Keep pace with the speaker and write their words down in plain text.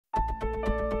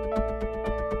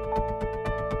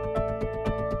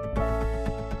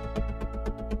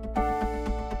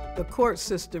The court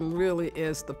system really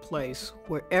is the place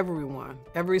where everyone,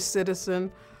 every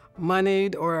citizen,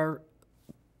 moneyed or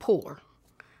poor,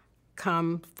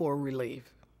 come for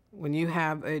relief. When you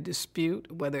have a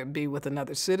dispute, whether it be with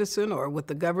another citizen or with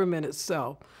the government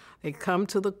itself, they come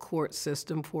to the court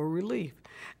system for relief.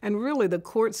 And really, the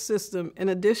court system, in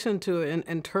addition to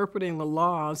interpreting the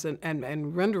laws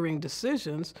and rendering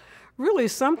decisions, really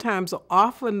sometimes are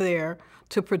often there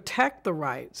to protect the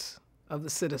rights of the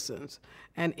citizens,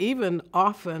 and even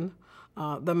often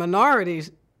the minorities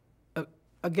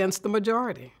against the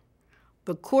majority.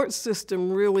 The court system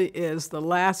really is the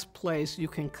last place you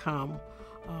can come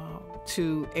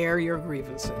to air your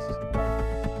grievances.